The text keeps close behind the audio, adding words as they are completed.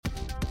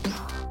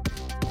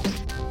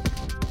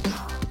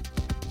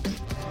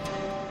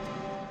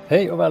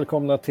Hej och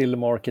välkomna till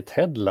Market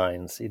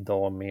Headlines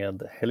idag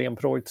med Helene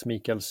Preutz,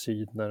 Mikael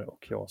Sydner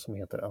och jag som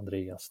heter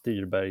Andreas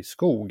Dyrberg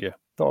Skog.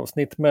 Ett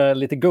avsnitt med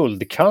lite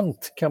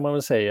guldkant kan man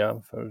väl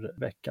säga, för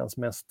veckans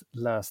mest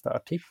lästa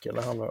artikel.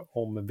 Det handlar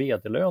om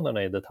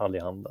vd-lönerna i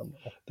detaljhandeln.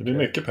 Det blir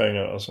mycket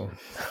pengar alltså.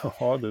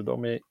 Ja du,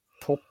 de är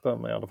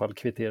toppen, i alla fall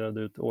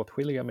kvitterade ut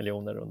åtskilliga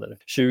miljoner under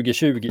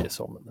 2020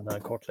 som den här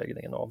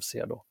kartläggningen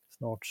avser då.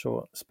 Snart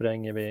så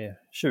spränger vi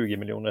 20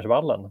 miljoners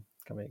vallen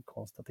kan vi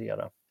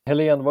konstatera.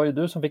 Helene, var ju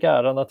du som fick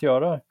äran att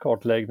göra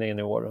kartläggningen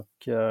i år och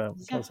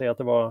kan säga att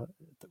det var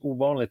ett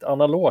ovanligt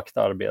analogt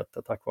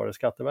arbete tack vare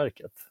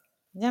Skatteverket.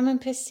 Ja men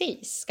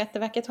precis,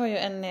 Skatteverket har ju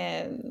en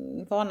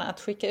vana att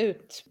skicka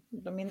ut,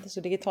 de är inte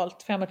så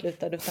digitalt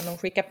framåtlutade utan de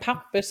skickar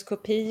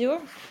papperskopior.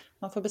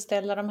 Man får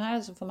beställa de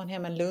här så får man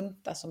hem en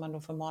lunta som man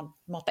då får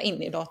mata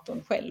in i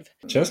datorn själv.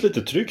 Känns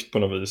lite tryggt på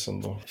något vis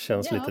ändå.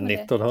 Känns lite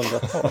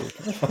 1900-tal.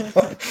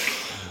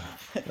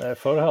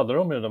 Förr hade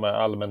de ju de här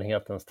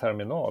allmänhetens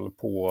terminal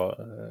på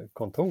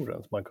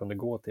kontoren som man kunde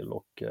gå till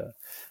och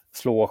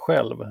slå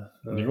själv.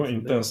 Det går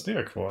inte ens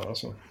det kvar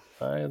alltså.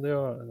 Nej, det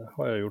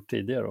har jag gjort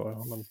tidigare. Och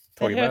har man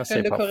tagit med sig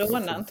under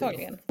corona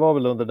antagligen. Det var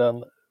väl under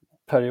den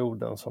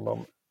perioden som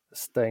de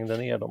stängde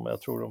ner dem.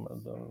 Jag tror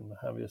de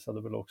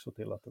hänvisade väl också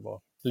till att det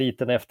var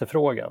liten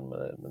efterfrågan.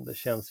 Men det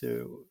känns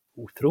ju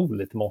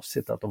otroligt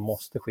mossigt att de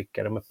måste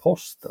skicka det med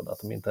posten. Att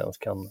de inte ens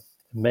kan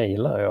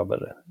mejla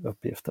över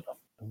uppgifterna.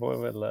 Det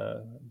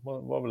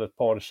var väl ett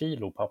par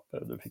kilo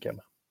papper du fick hem.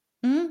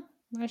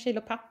 Några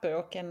kilo papper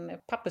och en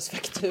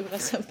pappersfaktura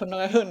sen på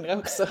några hundra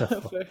också.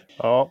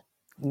 Ja,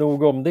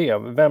 nog om det.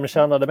 Vem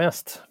tjänade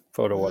mest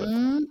förra året?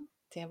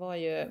 Det var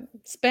ju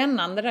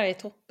spännande där i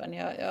toppen.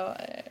 Jag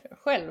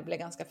själv blev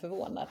ganska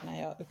förvånad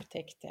när jag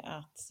upptäckte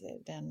att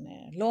den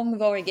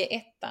långvarige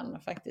ettan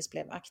faktiskt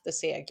blev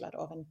akterseglad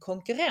av en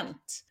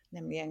konkurrent,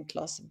 nämligen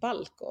Klas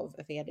Balkov,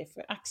 vd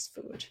för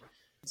Axfood,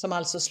 som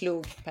alltså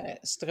slog Per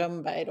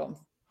Strömberg då,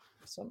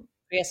 som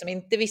för er som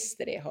inte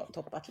visste det har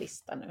toppat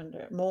listan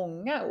under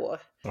många år.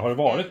 Har det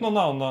varit någon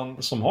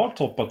annan som har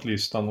toppat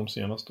listan de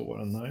senaste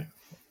åren? Nej.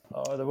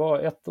 Ja, det var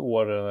ett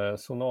år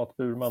Sonat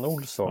Burman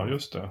Olsson. Ja,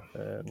 just det.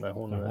 När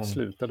hon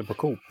slutade på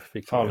Coop.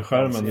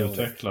 Fallskärmen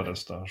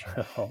utvecklades där.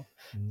 Ja,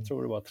 jag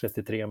tror det var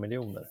 33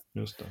 miljoner.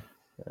 Just det.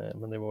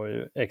 Men det var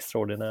ju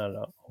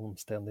extraordinära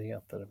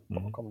omständigheter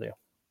bakom det.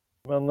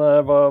 Men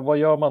vad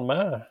gör man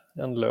med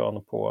en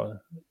lön på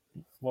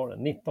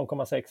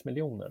 19,6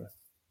 miljoner?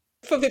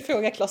 Får vi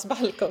fråga Klas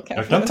Balkov kanske?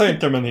 Jag kan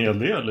tänka mig en hel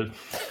del.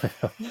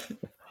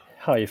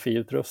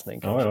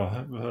 Hi-fi-utrustning kanske. Ja,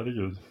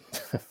 herregud.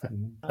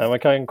 Man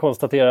kan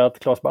konstatera att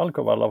Klas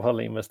Balkov i alla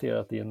fall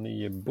investerat i en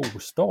ny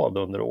bostad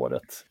under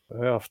året. Vi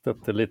har haft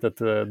ett litet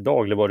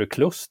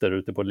dagligvarukluster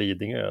ute på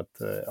Lidingö,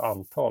 ett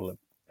antal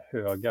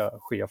höga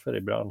chefer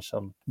i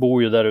branschen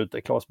bor ju där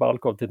ute. Klas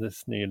Balkov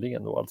tills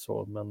nyligen då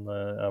alltså, men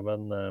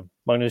även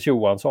Magnus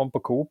Johansson på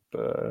Coop,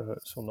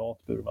 Sonat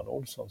Burman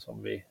Olsson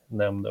som vi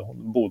nämnde,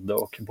 hon bodde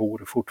och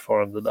bor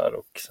fortfarande där,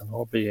 och sen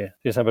har vi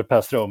till exempel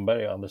Per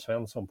Strömberg och Anders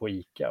Svensson på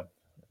ICA.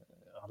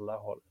 Alla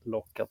har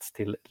lockats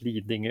till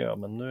Lidingö,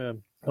 men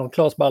nu har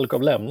Klas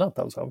Balkov lämnat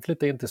alltså. Han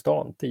flyttade in till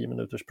stan, 10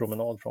 minuters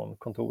promenad från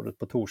kontoret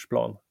på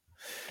Torsplan.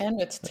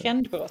 Ännu ett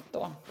trendbrott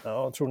då.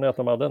 Ja, tror ni att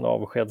de hade en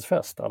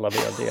avskedsfest, alla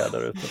vd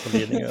där ute på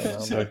Lidingö?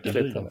 Säkert.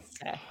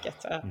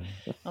 Ja.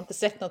 Jag har inte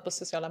sett något på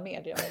sociala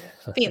medier,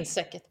 men det finns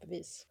säkert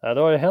bevis. Ja,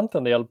 det har ju hänt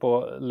en del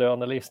på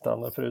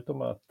lönelistan,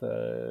 förutom att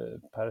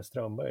Per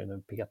Strömberg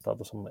nu petad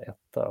som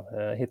etta.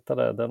 Jag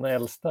hittade den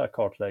äldsta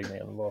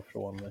kartläggningen var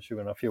från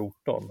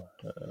 2014,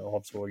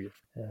 avsåg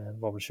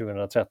var väl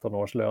 2013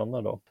 års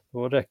löner då.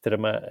 Då räckte det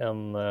med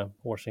en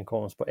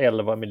årsinkomst på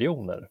 11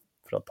 miljoner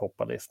för att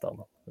toppa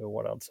listan. I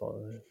år alltså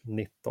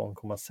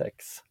 19,6.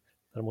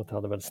 Däremot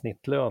hade väl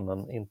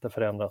snittlönen inte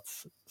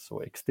förändrats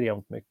så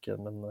extremt mycket,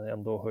 men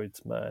ändå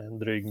höjts med en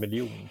dryg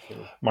miljon.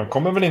 Man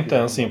kommer väl inte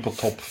ens in på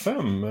topp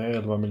 5 med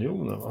 11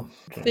 miljoner va?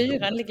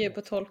 4 ligger ju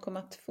på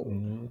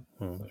 12,2.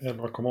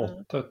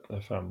 11,8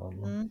 är 5.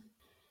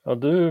 Ja,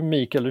 du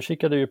Mikael, du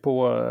kikade ju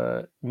på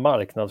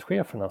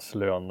marknadschefernas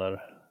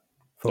löner.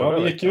 Ja,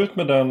 vi gick ut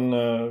med den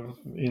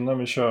innan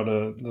vi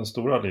körde den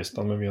stora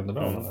listan med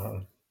vd-lönerna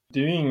här. Det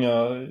är ju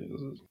inga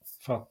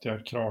fattiga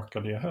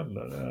krakar det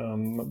heller.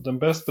 Den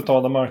bäst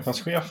betalda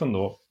marknadschefen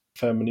då,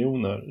 5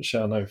 miljoner,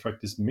 tjänar ju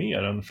faktiskt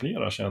mer än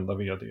flera kända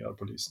vd:ar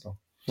på listan.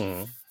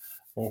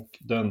 Och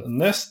den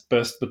näst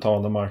bäst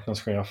betalda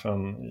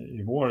marknadschefen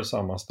i vår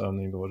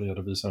sammanställning då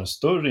redovisar en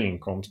större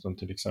inkomst än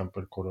till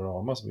exempel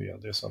Coloramas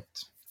vd, så att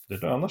det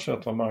lönar sig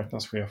att vara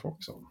marknadschef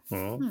också.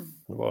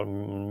 Det var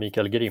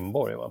Mikael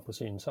Grimborg på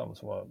Synsam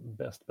som var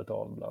bäst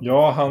betald.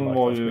 Ja, han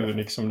var ju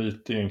liksom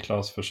lite i en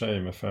klass för sig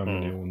med 5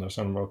 miljoner.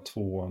 Sen var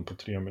 2 på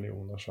 3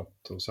 miljoner. Så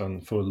att, och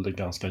sen föll det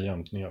ganska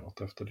jämnt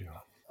neråt efter det.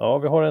 Ja,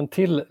 vi har en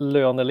till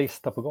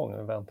lönelista på gång.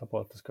 Vi väntar på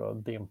att det ska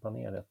dimpa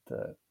ner ett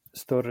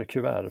större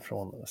kuvert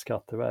från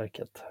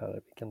Skatteverket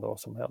här vilken dag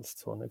som helst.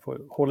 Så ni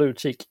får hålla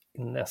utkik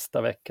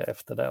nästa vecka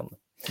efter den.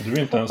 Du vill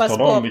inte ens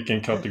tala om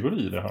vilken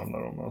kategori det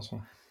handlar om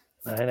alltså.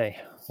 Nej.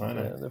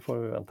 Nej. Det får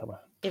vi vänta med.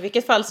 I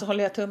vilket fall så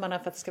håller jag tummarna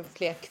för att det ska vara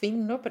fler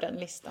kvinnor på den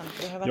listan.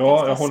 Det har varit Ja,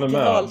 jag ganska håller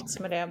med. skralt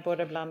med det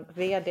både bland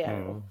vd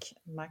och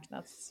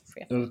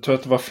marknadschefer. Jag tror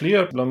att det var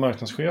fler bland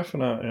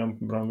marknadscheferna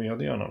än bland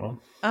vd-arna, va?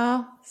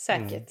 Ja,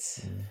 säkert.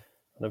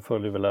 Det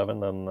följer väl även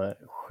den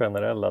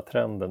generella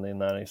trenden i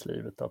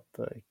näringslivet att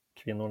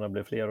kvinnorna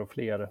blir fler och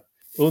fler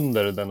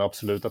under den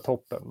absoluta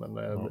toppen. Men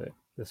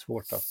det är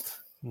svårt att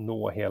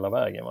nå hela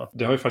vägen, va?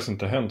 Det har ju faktiskt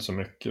inte hänt så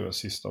mycket de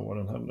sista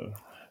åren heller.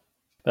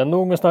 Men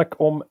nog med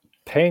snack om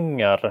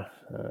pengar.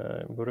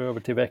 Går över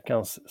till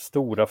veckans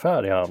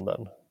storaffär i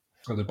handeln.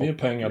 Ja, det blir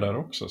pengar där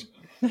också.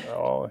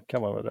 Ja,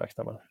 kan man väl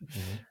räkna med.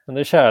 Men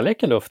det är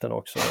kärlek i luften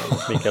också,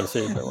 Mikael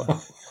Sydberg, va?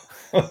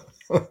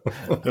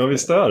 Ja,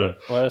 visst är det.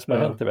 Vad är det som har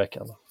hänt i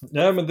veckan?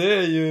 Nej, men det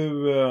är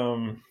ju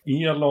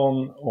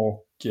Elon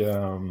och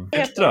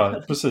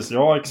Elektra. Precis,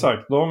 ja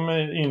exakt. De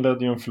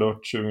inledde ju en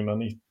flört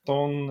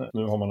 2019.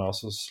 Nu har man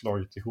alltså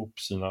slagit ihop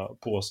sina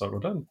påsar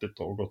ordentligt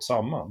och gått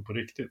samman på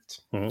riktigt.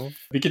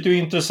 Vilket är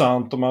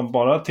intressant om man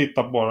bara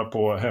tittar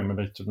på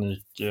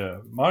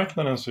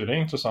hemelektronikmarknaden, så är det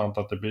intressant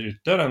att det blir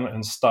ytterligare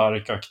en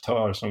stark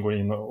aktör som går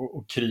in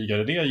och krigar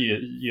i det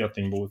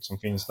getingboet som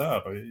finns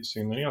där. Och i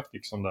synnerhet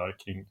liksom där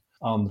kring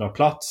andra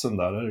platsen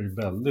där är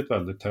det väldigt,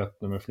 väldigt tätt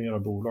nu med flera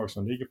bolag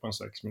som ligger på en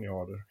 6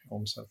 miljarder i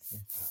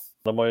omsättning.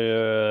 De har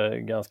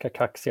ju ganska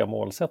kaxiga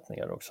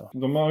målsättningar också.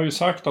 De har ju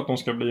sagt att de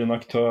ska bli en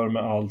aktör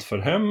med allt för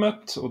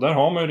hemmet, och där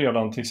har man ju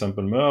redan till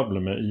exempel möbler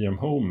med IM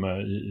Home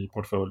med i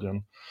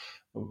portföljen.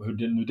 Och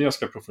hur det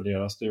ska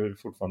profileras, det är ju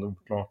fortfarande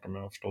oklart om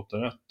jag har förstått det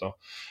rätt då.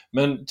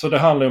 Men så det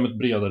handlar ju om ett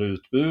bredare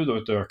utbud och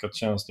ett ökat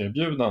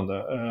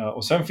tjänsteerbjudande.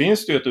 Och sen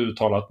finns det ju ett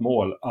uttalat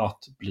mål att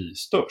bli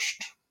störst.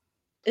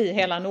 I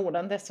hela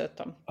Norden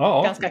dessutom.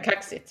 Ja, ganska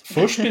kaxigt.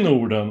 Först i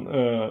Norden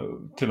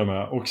till och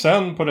med. Och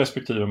sen på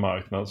respektive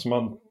marknad. Så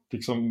man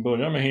liksom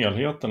börjar med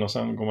helheten och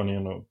sen går man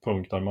in och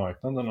punktar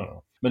marknaderna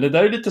då. Men det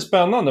där är lite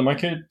spännande. Man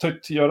kan ju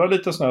göra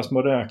lite sådana här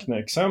små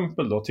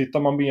räkneexempel då. Tittar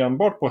man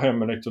enbart på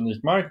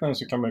hemelektronikmarknaden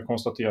så kan man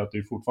konstatera att det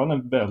är fortfarande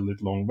en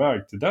väldigt lång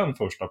väg till den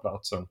första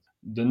platsen.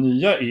 Den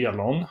nya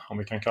Elon, om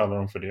vi kan kalla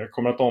dem för det,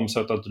 kommer att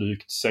omsätta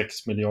drygt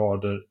 6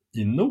 miljarder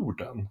i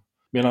Norden.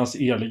 Medan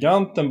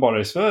Eleganten bara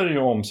i Sverige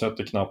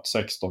omsätter knappt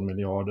 16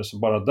 miljarder. Så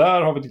bara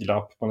där har vi ett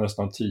glapp på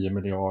nästan 10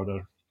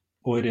 miljarder.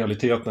 Och i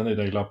realiteten är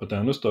det glappet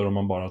ännu större om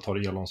man bara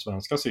tar Elons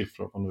svenska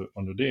siffror.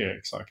 Om det är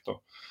exakt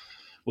då.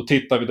 Och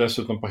tittar vi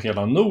dessutom på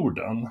hela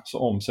Norden så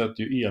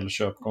omsätter ju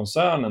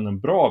Elköpkoncernen en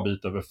bra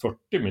bit över 40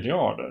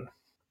 miljarder.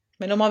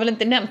 Men de har väl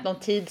inte nämnt någon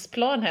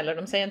tidsplan heller?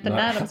 De säger inte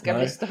när de ska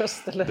bli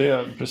störst?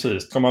 Eller?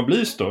 Precis. Ska man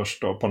bli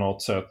störst då på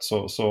något sätt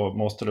så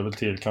måste det väl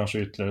till kanske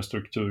ytterligare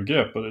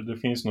strukturgrepp. Och det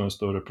finns nog en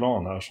större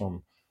plan här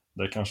som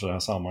det är kanske det här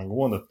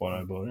sammangåendet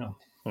bara i början.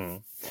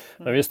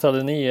 Men visst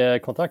hade ni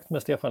kontakt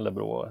med Stefan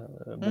Lebro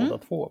båda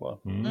två, va?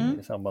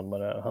 I samband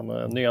med det.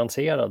 Han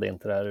nyanserade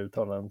inte det här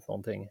uttalandet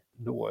någonting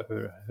då,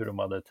 hur de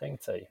hade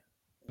tänkt sig.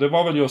 Det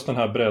var väl just den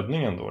här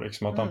breddningen då,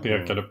 liksom, att han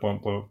pekade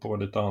på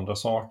lite andra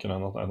saker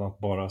än att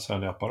bara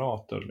sälja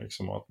apparater,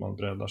 liksom, och att man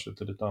breddar sig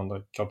till lite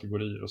andra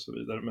kategorier och så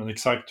vidare. Men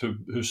exakt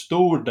hur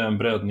stor den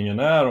breddningen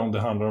är, om det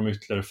handlar om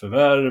ytterligare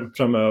förvärv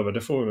framöver,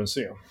 det får vi väl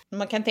se.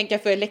 Man kan tänka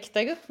för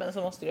Elektra-gruppen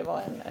så måste det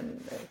vara en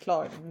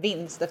klar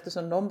vinst,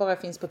 eftersom de bara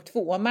finns på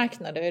 2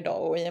 marknader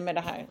idag, och i och med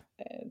det här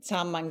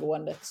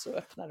sammangåendet så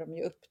öppnar de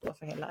ju upp då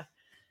för hela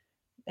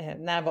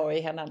närvaro i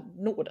hela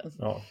Norden.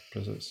 Ja,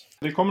 precis.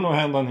 Det kommer nog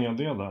hända en hel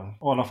del där. I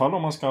alla fall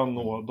om man ska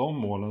nå de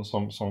målen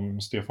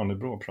som Stefan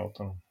Lebro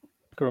pratar om.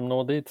 Ska de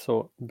nå dit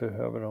så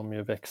behöver de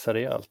ju växa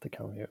rejält, det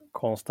kan vi ju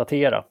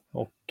konstatera.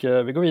 Och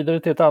vi går vidare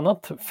till ett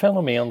annat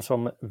fenomen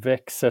som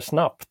växer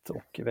snabbt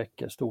och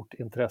väcker stort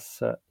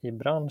intresse i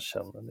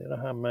branschen. Det är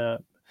det här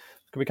med,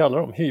 ska vi kalla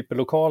dem,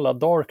 hyperlokala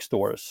dark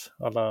stores,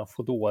 alla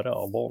Foodora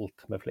och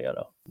Volt med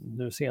flera.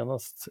 Nu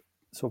senast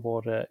så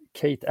var det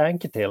Kate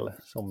Anquetil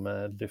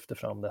som lyfte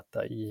fram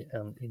detta i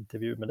en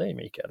intervju med dig,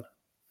 Mikael.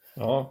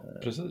 Ja,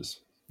 precis.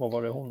 Vad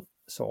var det hon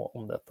sa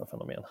om detta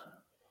fenomen?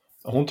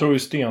 Hon tror ju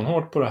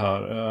stenhårt på det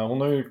här.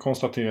 Hon har ju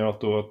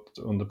konstaterat då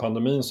att under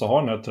pandemin så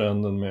har den här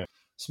trenden med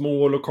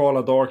små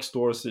lokala dark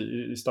stores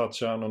i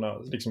stadskärnorna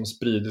liksom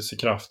spridit sig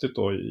kraftigt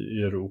då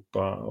i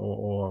Europa.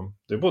 Och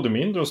det är både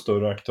mindre och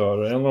större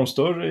aktörer. En av de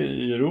större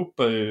i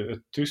Europa är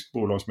ett tyskt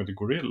bolag som heter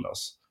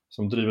Gorillas,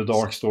 som driver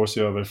dark stores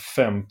i över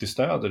 50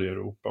 städer i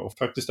Europa och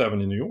faktiskt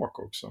även i New York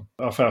också.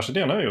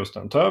 Affärsidén är just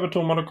den. Ta över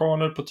tomma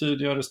lokaler på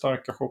tidigare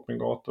starka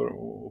shoppinggator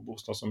och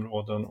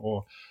bostadsområden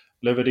och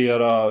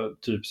leverera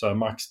typ så här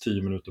max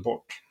 10 minuter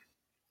bort.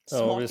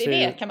 Smart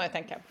idé kan man ju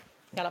tänka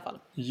i alla fall.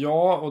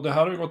 Ja, och det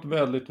här har ju gått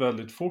väldigt,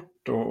 väldigt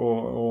fort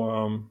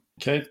och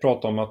Kate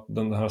pratar om att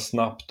den här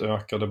snabbt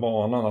ökade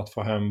vanan att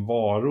få hem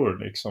varor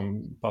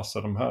liksom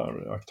passar de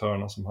här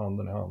aktörerna som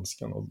handen i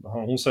handsken. Och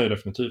hon säger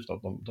definitivt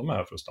att de är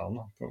här för att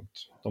stanna. Punkt.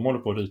 De håller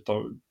på att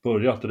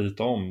börjat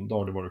rita om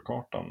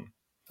dagligvarukartan.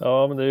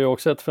 Ja, men det är ju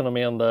också ett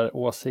fenomen där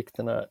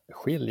åsikterna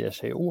skiljer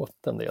sig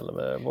åt en del.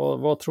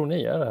 Vad tror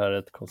ni, är det här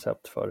ett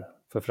koncept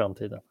för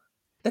framtiden?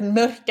 Den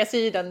mörka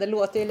sidan, det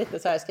låter ju lite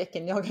så här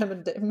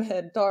skräckenjagande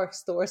med dark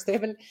stores. Det är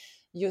väl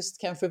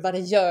just kanske vad det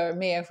gör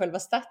med själva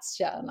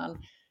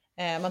stadskärnan.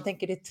 Man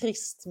tänker det är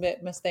trist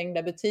med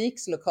stängda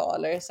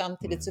butikslokaler.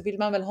 Samtidigt så vill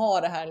man väl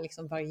ha det här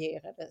liksom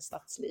varierade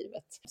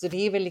stadslivet. Så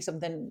det är väl liksom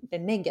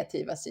den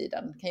negativa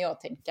sidan, kan jag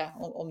tänka.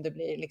 Om det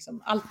blir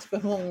liksom allt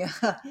för många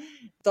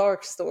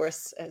dark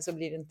stores, så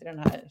blir det inte den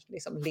här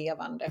liksom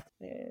levande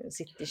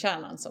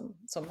citykärnan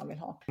som man vill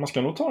ha. Man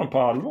ska nog ta dem på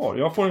allvar.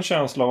 Jag får en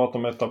känsla av att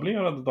de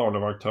etablerade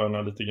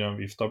dagligvaruaktörerna lite grann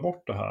viftar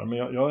bort det här. Men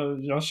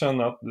jag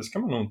känner att det ska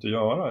man nog inte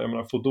göra. Jag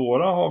menar,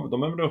 Foodora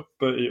de är väl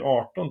uppe i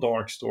 18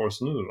 dark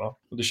stores nu, va?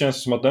 Och det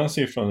känns som att den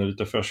siffran är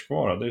lite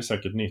färskvara. Det är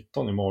säkert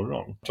 19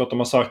 imorgon. Jag tror att de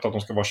har sagt att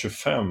de ska vara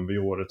 25 vid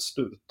årets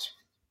slut.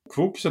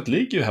 Fokuset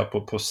ligger ju här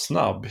på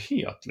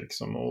snabbhet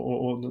liksom.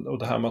 Och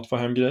det här med att få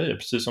hem grejer,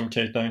 precis som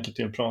Kate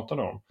Anquetil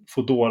pratade om.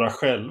 Foodora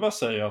själva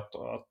säger att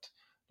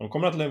de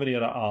kommer att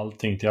leverera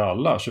allting till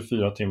alla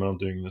 24 timmar om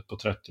dygnet på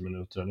 30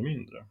 minuter eller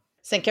mindre.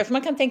 Sen kanske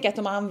man kan tänka att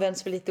de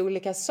används för lite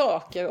olika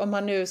saker. Om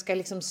man nu ska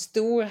liksom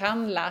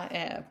storhandla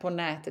på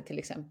nätet till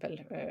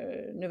exempel.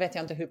 Nu vet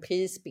jag inte hur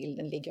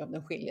prisbilden ligger, om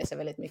den skiljer sig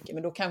väldigt mycket.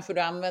 Men då kanske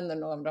du använder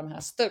några av de här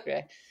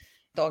större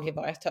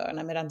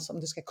dagligvaruaktörerna. Medan som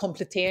du ska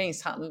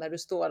kompletteringshandla, du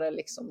står där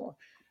liksom och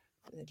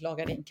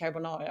lagar din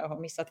carbonara och har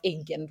missat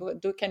äggen.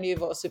 Då kan det ju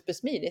vara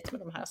supersmidigt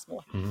med de här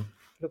små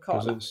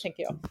lokala,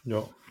 tänker jag.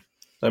 Ja.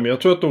 Nej, men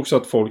jag tror också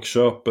att folk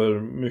köper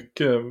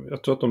mycket.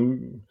 Jag tror att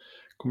de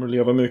kommer att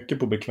leva mycket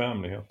på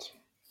bekvämlighet,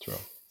 tror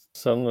jag.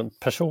 Sen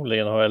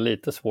personligen har jag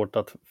lite svårt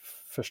att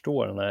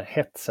förstå den här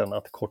hetsen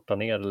att korta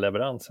ner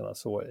leveranserna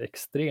så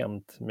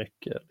extremt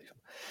mycket. Liksom.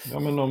 Ja,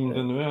 men om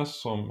det nu är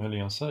som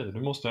Helene säger,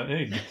 du måste ha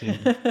ägg till.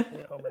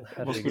 Ja,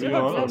 men vad ska du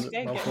göra?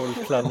 Man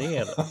får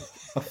planera.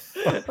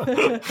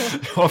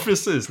 Ja,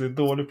 precis. Det är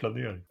dålig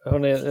planering.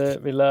 Hörrni,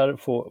 vi lär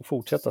få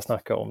fortsätta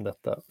snacka om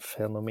detta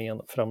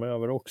fenomen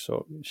framöver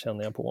också,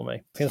 känner jag på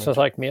mig. Det finns som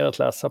sagt mer att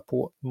läsa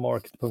på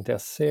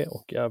market.se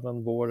och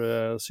även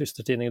vår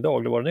systertidning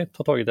Dagligvarunytt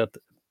har tagit ett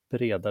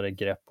bredare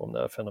grepp om det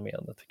här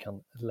fenomenet. Vi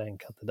kan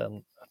länka till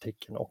den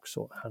artikeln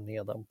också här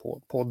nedan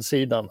på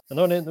poddsidan. Men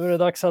hörni, nu är det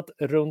dags att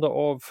runda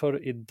av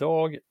för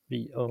idag.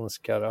 Vi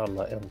önskar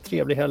alla en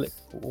trevlig helg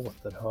och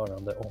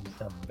återhörande om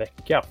en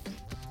vecka.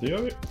 Det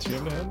gör vi.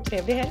 Trevlig helg.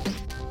 Trevlig helg.